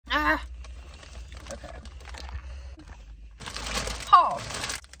Ah. Okay. Paul.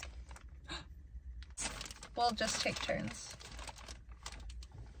 We'll just take turns.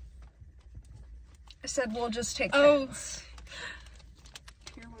 I said we'll just take turns.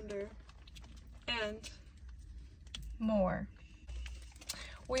 Pure wonder. And more.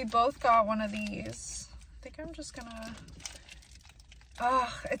 We both got one of these. I think I'm just gonna...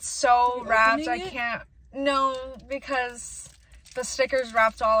 Oh, it's so wrapped. I can't... No, because the sticker's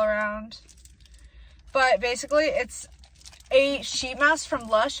wrapped all around. But basically, it's a sheet mask from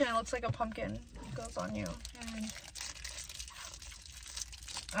Lush, and it looks like a pumpkin. It goes on you. And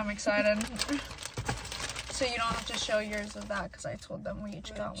I'm excited. So you don't have to show yours of that, because I told them we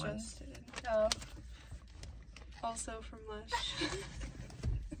each got one. Oh. Also from Lush.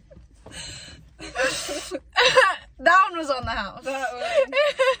 That one was on the house. That one.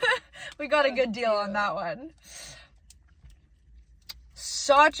 We got a good deal on that one.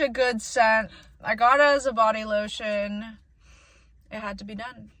 Such a good scent. I got it as a body lotion. It had to be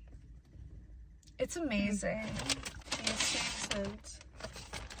done. It's amazing. Scent.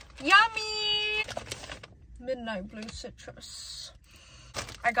 Yummy! Midnight Blue Citrus.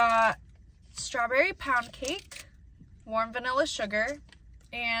 I got strawberry pound cake, warm vanilla sugar,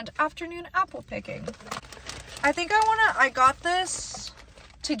 and afternoon apple picking. I think I got this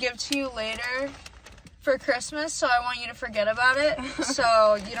to give to you later for Christmas, so I want you to forget about it,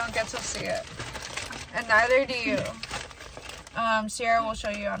 so you don't get to see it. And neither do you. Sierra will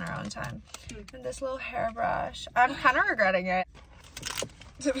show you on her own time. And this little hairbrush. I'm kind of regretting it.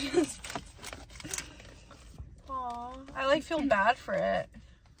 Aw, I feel bad for it.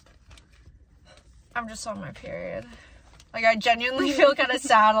 I'm just on my period. I genuinely feel kind of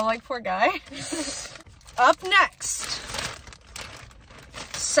sad. I'm like, poor guy. Up next,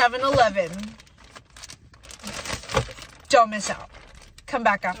 7-Eleven. Don't miss out. Come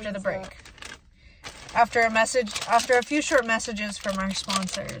back after the break. After a few short messages from our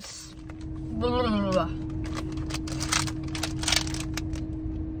sponsors.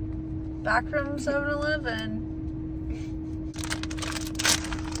 Back from 7-Eleven.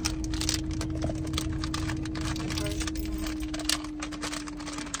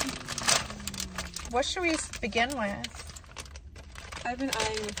 What should we begin with? I've been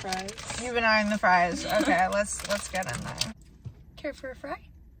eyeing the fries. You've been eyeing the fries. Okay, let's get in there. Care for a fry?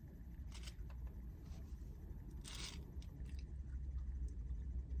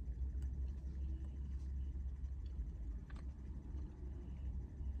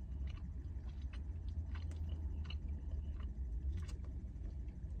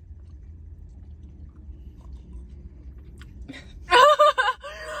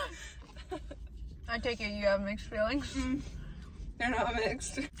 I take it you have mixed feelings. They're not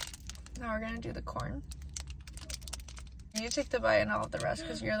mixed. Now we're gonna do the corn. You take the bite and I'll have the rest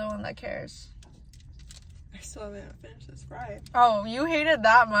because you're the one that cares. I still haven't finished this fry. Oh, you hate it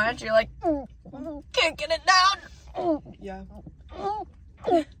that much? You're like, can't get it down. Yeah.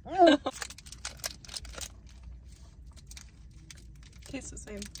 Tastes the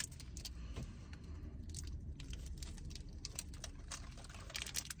same.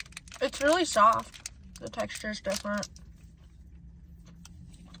 It's really soft. The texture is different.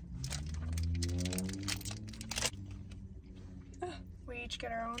 We each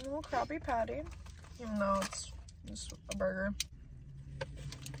get our own little Krabby Patty, even though it's just a burger.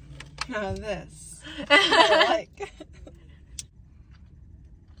 Now this. I like.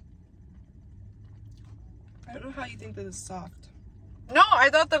 I don't know how you think this is soft. No, I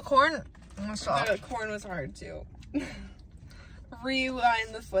thought the corn was soft. The corn was hard too.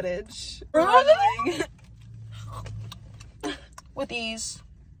 Rewind the footage. With ease.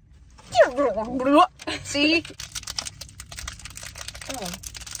 See? Oh.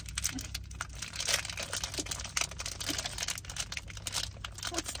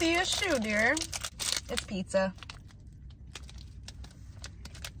 What's the issue, dear? It's pizza.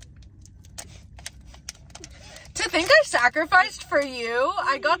 To think I sacrificed for you,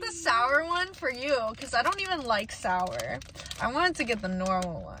 I got the sour one for you because I don't even like sour. I wanted to get the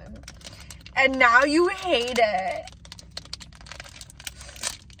normal one. And now you hate it.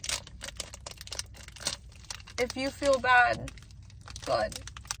 If you feel bad, good.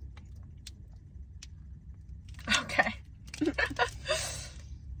 Okay.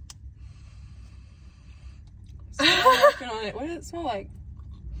 Still working on it. What does it smell like?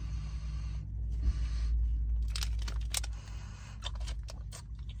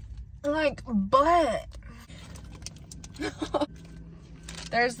 Like butt.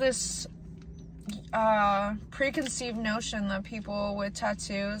 There's this preconceived notion that people with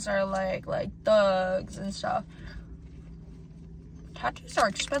tattoos are like thugs and stuff. Tattoos are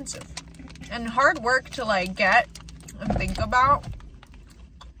expensive and hard work to like get and think about.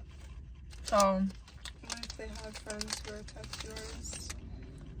 So What if they have friends who are tattoo artists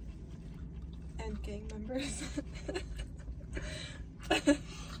and gang members?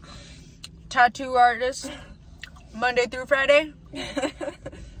 tattoo artist, Monday through Friday,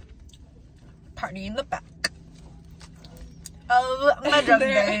 party in the back of my drug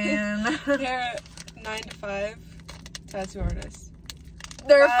van. They're 9 to 5 tattoo artists.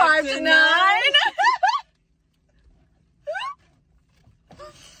 They're 5 to 9.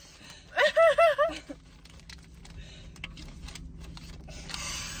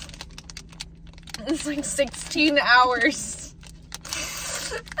 It's like 16 hours.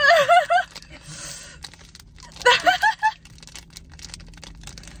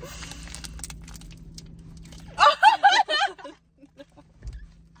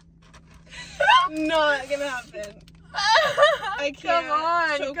 Not gonna happen. I can't.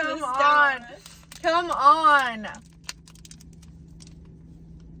 Come on.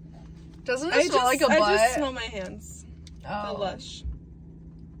 Doesn't it smell like a butt? I just smell my hands. Oh. The Lush.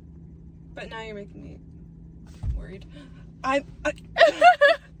 But now you're making me worried.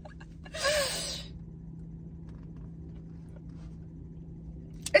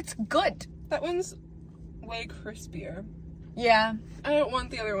 It's good. That one's way crispier. Yeah. I don't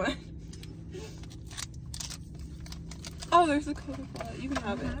want the other one. Oh, there's a Coca-Cola. You can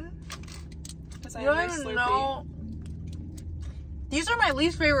have it. Because I You have don't my even Slurpee. know. These are my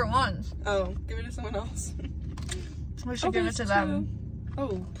least favorite ones. Oh, give it to someone else. We should give it to them.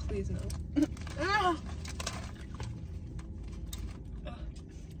 Oh, please no. Ugh.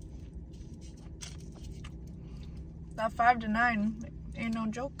 That 5 to 9 ain't no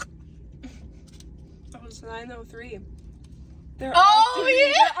joke. Oh, it's 9:03. They're Oh, off duty.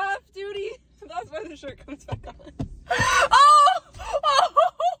 yeah. They're off duty. That's why the shirt comes back on. Oh!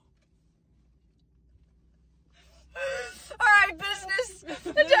 Alright, business.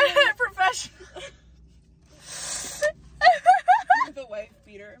 Professional. The wife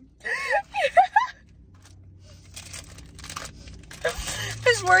beater.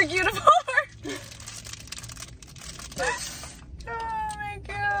 His work uniform. Oh my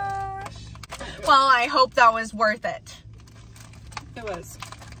gosh. Well, I hope that was worth it. It was.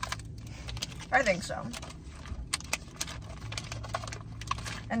 I think so.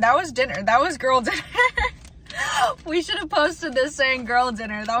 And that was dinner. That was girl dinner. We should have posted this saying girl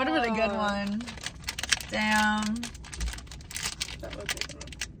dinner. That would have been a good one. Damn. That was a good one.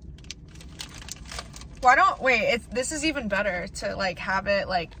 Why don't, wait, this is even better to like have it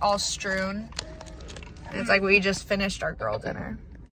like all strewn. It's like we just finished our girl dinner.